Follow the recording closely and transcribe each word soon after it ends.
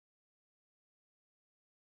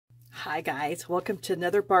Hi guys, welcome to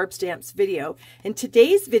another Barb Stamps video. In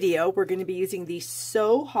today's video, we're going to be using the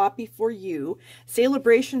So Hoppy For You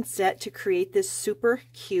sale-a-bration set to create this super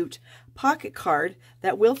cute pocket card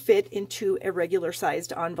that will fit into a regular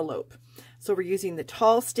sized envelope. So we're using the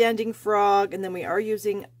tall standing frog, and then we are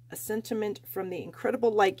using a sentiment from the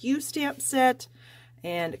Incredible Like You stamp set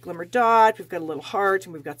and a glimmer dot. We've got a little heart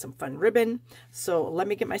and we've got some fun ribbon. So let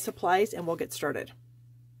me get my supplies and we'll get started.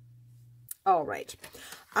 All right,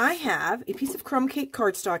 I have a piece of crumb cake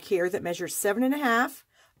cardstock here that measures 7.5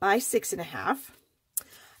 by 6.5.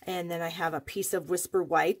 And then I have a piece of Whisper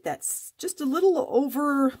White that's just a little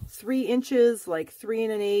over 3 inches, like 3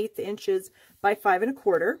 1/8 inches by 5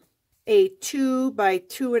 1/4. A 2 by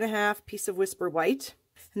 2.5 piece of Whisper White.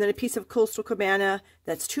 And then a piece of Coastal Cabana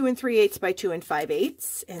that's 2 3/8 by 2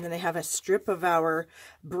 5/8. And then I have a strip of our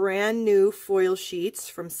brand new foil sheets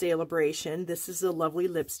from sale-a-bration. This is a lovely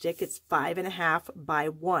lipstick. It's 5.5 by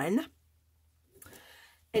 1.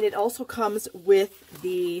 And it also comes with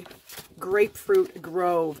the Grapefruit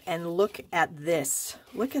Grove. And look at this.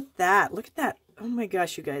 Look at that. Look at that. Oh my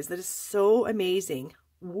gosh, you guys. That is so amazing.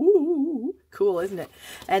 Woo! Cool, isn't it?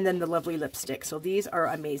 And then the lovely lipstick. So these are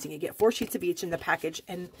amazing. You get 4 sheets of each in the package,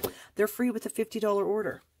 and they're free with a $50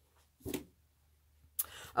 order.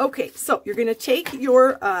 Okay, so you're going to take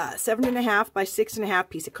your 7.5 by 6.5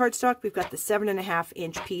 piece of cardstock. We've got the 7.5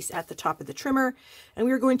 inch piece at the top of the trimmer, and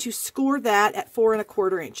we're going to score that at 4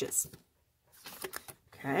 1/4 inches.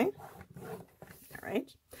 Okay. All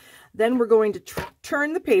right. Then we're going to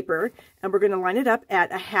turn the paper, and we're going to line it up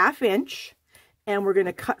at 1/2 inch. And we're going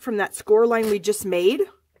to cut from that score line we just made.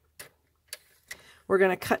 We're going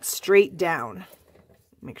to cut straight down.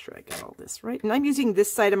 Make sure I get all this right. And I'm using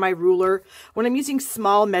this side of my ruler. When I'm using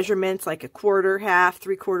small measurements like 1/4, 1/2,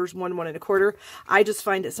 3/4, 1 1/4, I just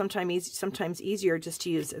find it sometimes easier just to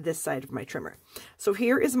use this side of my trimmer. So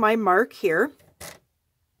here is my mark here.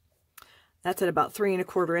 That's at about 3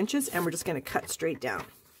 1/4 inches, and we're just going to cut straight down.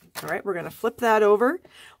 All right, we're going to flip that over.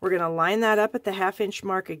 We're going to line that up at the 1/2 inch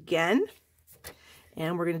mark again.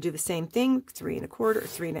 And we're going to do the same thing, 3 1/4,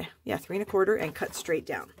 3 1/4, and cut straight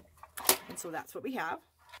down. And so that's what we have.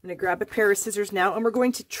 I'm going to grab a pair of scissors now, and we're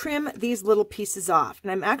going to trim these little pieces off. And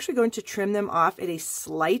I'm actually going to trim them off at a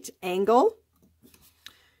slight angle.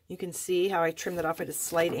 You can see how I trim that off at a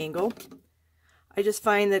slight angle. I just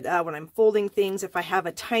find that when I'm folding things, if I have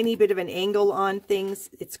a tiny bit of an angle on things,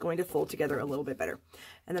 it's going to fold together a little bit better.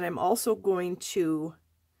 And then I'm also going to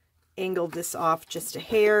angle this off just a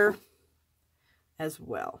hair as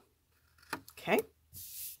well. Okay.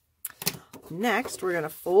 Next, we're going to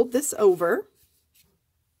fold this over.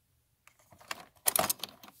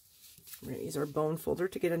 We're going to use our bone folder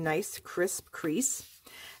to get a nice crisp crease.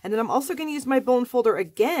 And then I'm also going to use my bone folder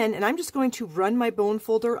again, and I'm just going to run my bone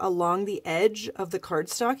folder along the edge of the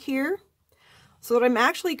cardstock here so that I'm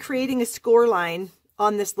actually creating a score line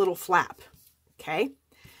on this little flap. Okay.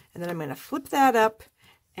 And then I'm going to flip that up,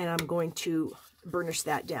 and I'm going to burnish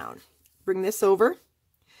that down. Bring this over,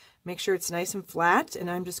 make sure it's nice and flat, and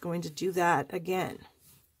I'm just going to do that again.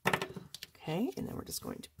 Okay, and then we're just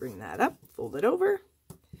going to bring that up, fold it over,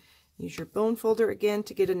 use your bone folder again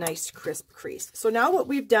to get a nice crisp crease. So now what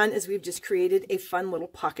we've done is we've just created a fun little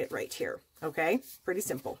pocket right here. Okay, pretty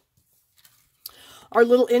simple. Our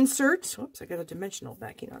little insert, oops, I got a dimensional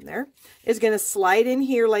backing on there, is going to slide in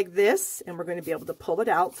here like this, and we're going to be able to pull it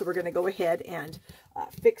out. So we're going to go ahead and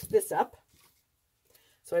fix this up.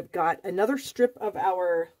 So I've got another strip of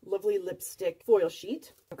our lovely lipstick foil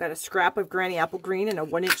sheet. I've got a scrap of Granny Apple Green and a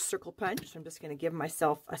 1-inch circle punch. So I'm just going to give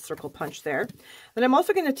myself a circle punch there. Then I'm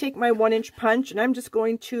also going to take my 1-inch punch, and I'm just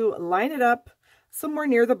going to line it up somewhere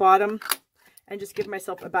near the bottom and just give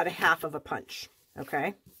myself about 1/2 of a punch. Okay.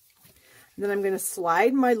 And then I'm going to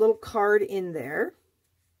slide my little card in there.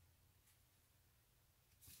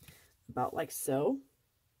 About like so.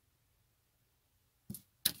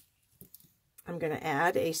 I'm going to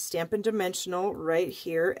add a Stampin' Dimensional right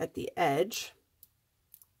here at the edge.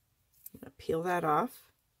 I'm going to peel that off.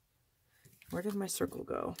 Where did my circle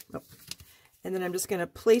go? Oh. And then I'm just going to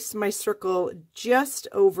place my circle just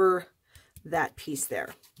over that piece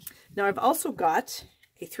there. Now I've also got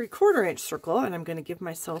a 3/4 inch circle, and I'm going to give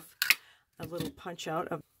myself a little punch out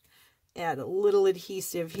of, add a little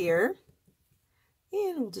adhesive here.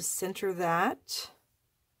 And we'll just center that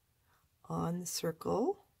on the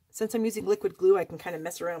circle. Since I'm using liquid glue, I can kind of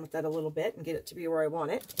mess around with that a little bit and get it to be where I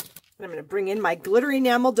want it. And I'm going to bring in my glitter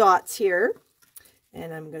enamel dots here.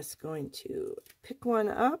 And I'm just going to pick one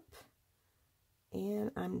up.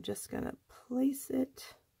 And I'm just going to place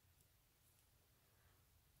it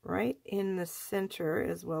right in the center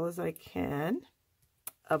as well as I can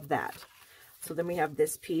of that. So then we have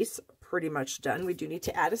this piece pretty much done. We do need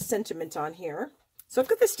to add a sentiment on here. So I've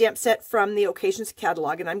got the stamp set from the Occasions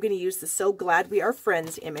catalog, and I'm going to use the So Glad We Are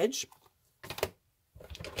Friends image.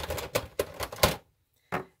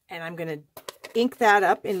 And I'm going to ink that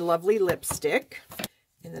up in lovely lipstick.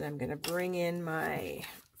 And then I'm going to bring in my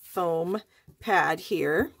foam pad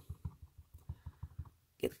here.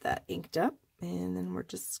 Get that inked up. And then we're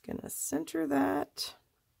just going to center that.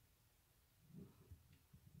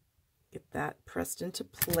 Get that pressed into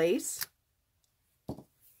place. All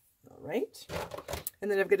right.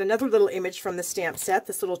 And then I've got another little image from the stamp set,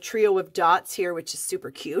 this little trio of dots here, which is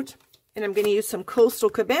super cute. And I'm going to use some Coastal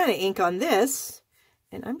Cabana ink on this.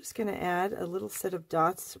 And I'm just going to add a little set of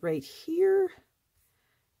dots right here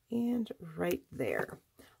and right there.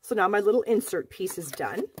 So now my little insert piece is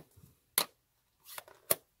done.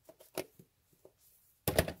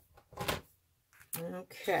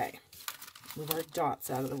 Okay, move our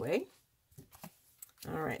dots out of the way.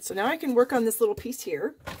 All right, so now I can work on this little piece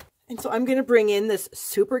here. And so I'm going to bring in this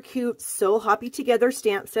super cute So Hoppy Together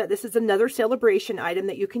stamp set. This is another sale-a-bration item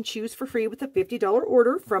that you can choose for free with a $50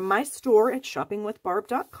 order from my store at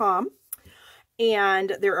shoppingwithbarb.com.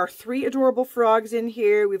 And there are 3 adorable frogs in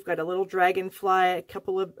here. We've got a little dragonfly, a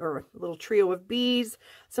little trio of bees,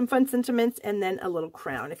 some fun sentiments, and then a little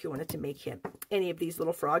crown if you wanted to make him any of these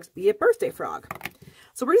little frogs be a birthday frog.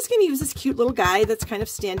 So we're just going to use this cute little guy that's kind of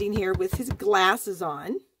standing here with his glasses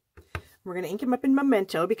on. We're going to ink him up in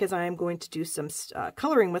Memento because I am going to do some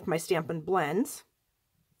coloring with my Stampin' Blends.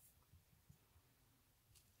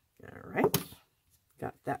 All right,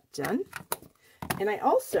 got that done. And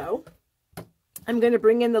I'm going to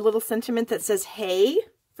bring in the little sentiment that says hey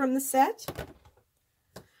from the set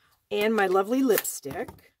and my lovely lipstick.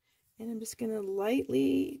 And I'm just going to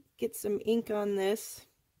lightly get some ink on this.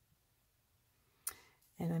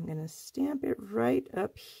 And I'm going to stamp it right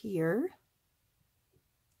up here.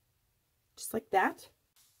 Just like that.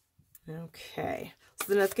 Okay. So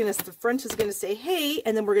then that's going to, the front is going to say hey,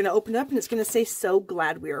 and then we're going to open up and it's going to say So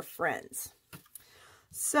Glad We Are Friends.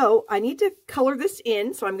 So I need to color this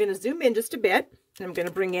in, so I'm going to zoom in just a bit. And I'm going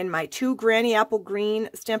to bring in my 2 Granny Apple Green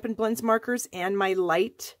Stampin' Blends markers and my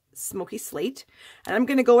light Smoky Slate. And I'm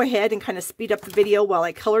going to go ahead and kind of speed up the video while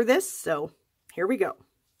I color this. So here we go.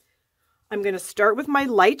 I'm going to start with my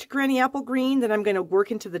light Granny Apple Green, then I'm going to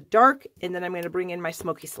work into the dark, and then I'm going to bring in my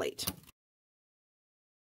Smoky Slate.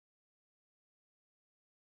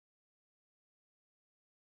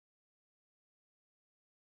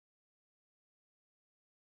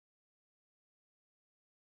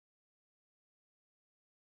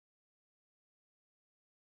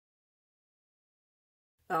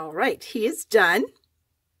 All right, he is done.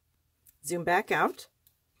 Zoom back out.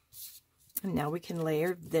 And now we can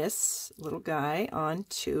layer this little guy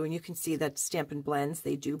onto, and you can see that Stampin' Blends,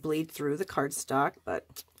 they do bleed through the cardstock,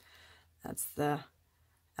 but that's the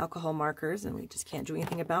alcohol markers, and we just can't do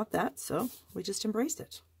anything about that, so we just embrace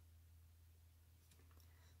it.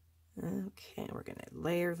 Okay, we're going to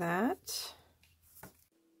layer that.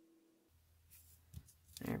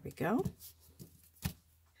 There we go.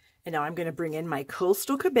 And now I'm going to bring in my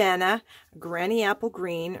Coastal Cabana Granny Apple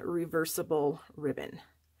Green reversible ribbon.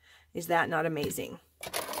 Is that not amazing?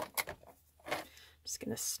 I'm just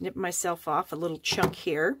going to snip myself off a little chunk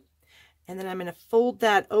here. And then I'm going to fold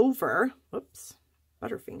that over. Whoops,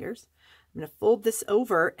 Butterfingers. I'm going to fold this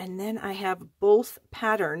over, and then I have both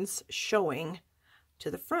patterns showing to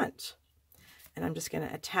the front. And I'm just going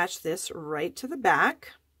to attach this right to the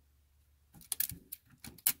back.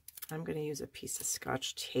 I'm going to use a piece of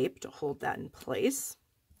Scotch tape to hold that in place.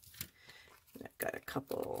 And I've got a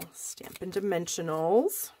couple Stampin'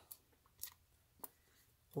 Dimensionals.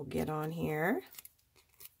 We'll get on here,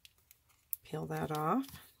 peel that off,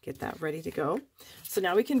 get that ready to go. So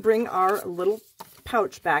now we can bring our little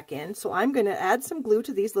pouch back in. So I'm going to add some glue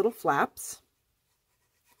to these little flaps.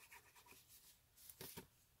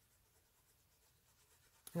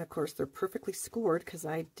 And of course they're perfectly scored because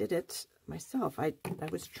I did it myself. I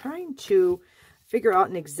was trying to figure out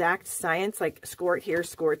an exact science, like score it here,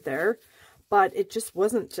 score it there, but it just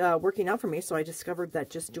wasn't working out for me. So I discovered that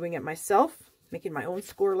just doing it myself, making my own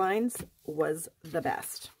score lines, was the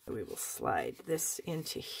best. We will slide this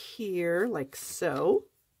into here like so.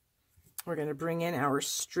 We're going to bring in our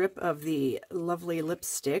strip of the lovely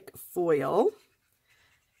lipstick foil,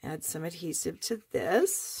 add some adhesive to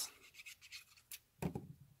this.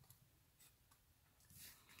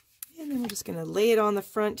 And then we're just going to lay it on the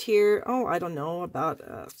front here. Oh, I don't know, about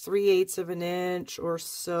 3/8 of an inch or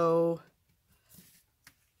so.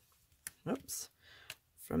 Oops.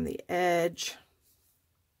 From the edge.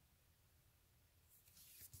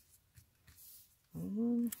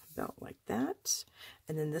 about like that.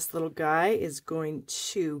 And then this little guy is going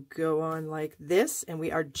to go on like this, and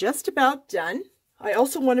we are just about done. I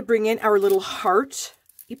also want to bring in our little heart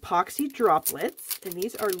epoxy droplets, and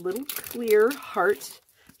these are little clear heart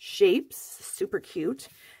shapes, super cute.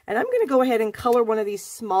 And I'm going to go ahead and color one of these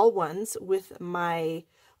small ones with my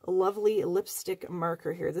lovely lipstick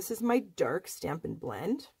marker here. This is my dark Stampin'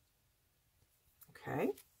 Blend.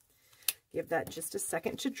 Okay, give that just a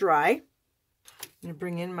second to dry. I'm going to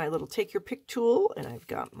bring in my little take your pick tool, and I've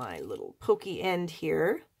got my little pokey end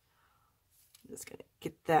here. I'm just going to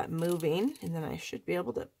get that moving, and then I should be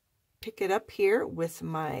able to pick it up here with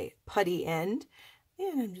my putty end.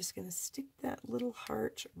 And I'm just going to stick that little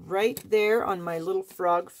heart right there on my little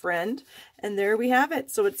frog friend. And there we have it.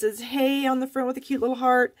 So it says, hey, on the front with a cute little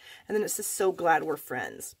heart. And then it says, so glad we're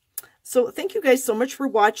friends. So thank you guys so much for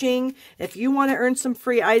watching. If you want to earn some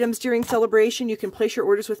free items during celebration, you can place your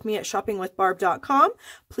orders with me at shoppingwithbarb.com.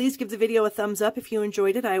 Please give the video a thumbs up if you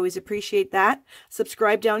enjoyed it. I always appreciate that.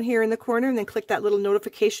 Subscribe down here in the corner and then click that little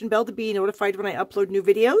notification bell to be notified when I upload new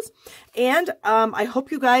videos. And I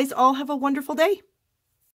hope you guys all have a wonderful day.